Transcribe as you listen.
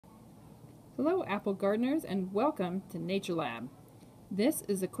Hello apple gardeners and welcome to Nature Lab. This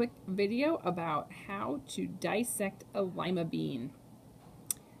is a quick video about how to dissect a lima bean.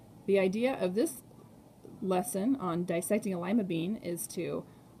 The idea of this lesson on dissecting a lima bean is to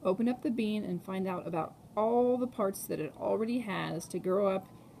open up the bean and find out about all the parts that it already has to grow up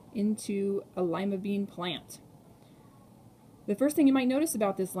into a lima bean plant. The first thing you might notice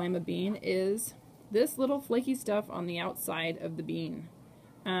about this lima bean is this little flaky stuff on the outside of the bean.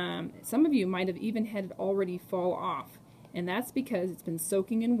 Some of you might have even had it already fall off, and that's because it's been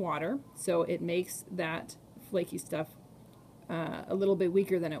soaking in water, so it makes that flaky stuff a little bit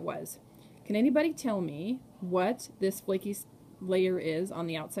weaker than it was. Can anybody tell me what this flaky layer is on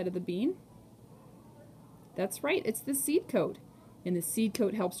the outside of the bean? That's right, it's the seed coat, and the seed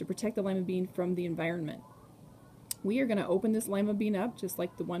coat helps to protect the lima bean from the environment. We are going to open this lima bean up just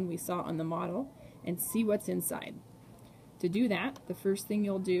like the one we saw on the model and see what's inside. To do that, the first thing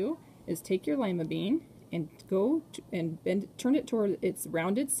you'll do is take your lima bean and turn it toward its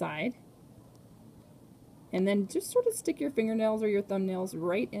rounded side, and then just sort of stick your fingernails or your thumbnails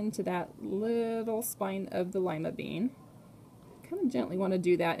right into that little spine of the lima bean. Kind of gently want to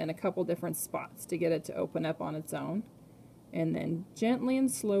do that in a couple different spots to get it to open up on its own, and then gently and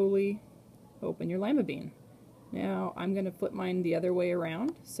slowly open your lima bean. Now I'm going to flip mine the other way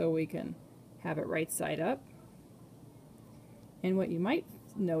around so we can have it right side up. And what you might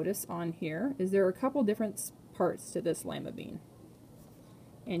notice on here is there are a couple different parts to this lima bean.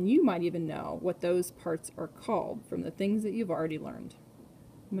 And you might even know what those parts are called from the things that you've already learned.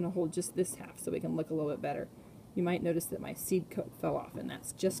 I'm going to hold just this half so we can look a little bit better. You might notice that my seed coat fell off, and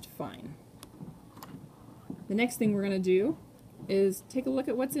that's just fine. The next thing we're going to do is take a look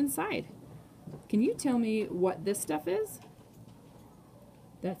at what's inside. Can you tell me what this stuff is?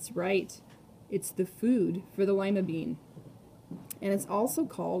 That's right. It's the food for the lima bean. And it's also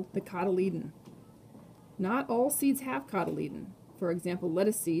called the cotyledon. Not all seeds have cotyledon. For example,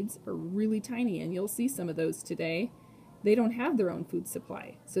 lettuce seeds are really tiny, and you'll see some of those today. They don't have their own food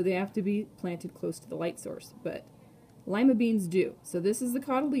supply, so they have to be planted close to the light source. But lima beans do. So this is the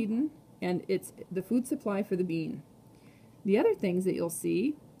cotyledon, and it's the food supply for the bean. The other things that you'll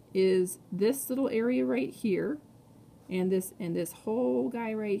see is this little area right here, and this whole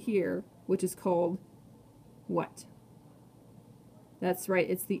guy right here, which is called what? That's right,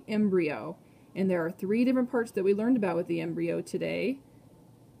 it's the embryo. And there are three different parts that we learned about with the embryo today.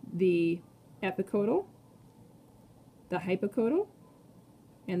 The epicotyl, the hypocotyl,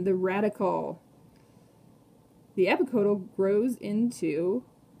 and the radicle. The epicotyl grows into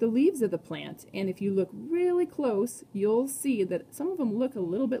the leaves of the plant, and if you look really close, you'll see that some of them look a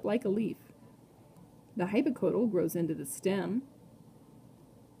little bit like a leaf. The hypocotyl grows into the stem,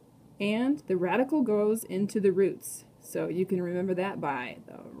 and the radicle goes into the roots. So you can remember that by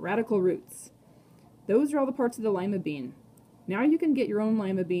the radicle roots. Those are all the parts of the lima bean. Now you can get your own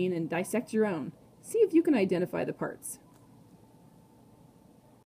lima bean and dissect your own. See if you can identify the parts.